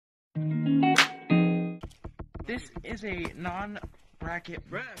This is a non-bracket.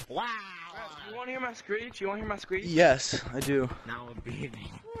 Wow. You want to hear my screech? You want to hear my screech? Yes, I do. Now a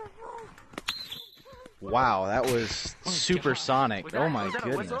baby. Wow, that was supersonic. Oh my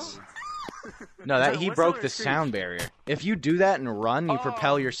goodness. No, that he broke the sound barrier. If you do that and run, you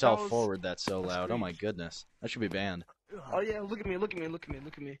propel yourself forward. That's so loud. Oh my goodness. That should be banned. Oh yeah, look at me, look at me, look at me,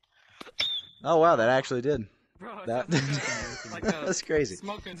 look at me. Oh wow, that actually did. Bro, That like that's crazy.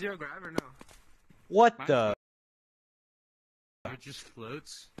 Smoking zero grav or no? What the? It just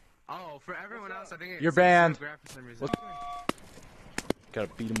floats. Oh, for everyone else, I think it's You're banned. zero grav for some reason. Gotta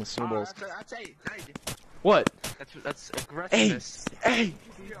beat him with snowballs. That's hey. What? That's aggressiveness. Hey!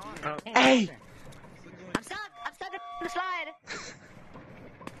 Hey! I'm stuck on the slide.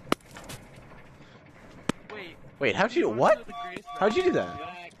 Wait, how'd you do what? How'd you do that?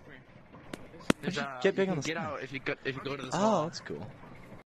 There's Get big on the get slide. out if you go to the Oh, that's cool.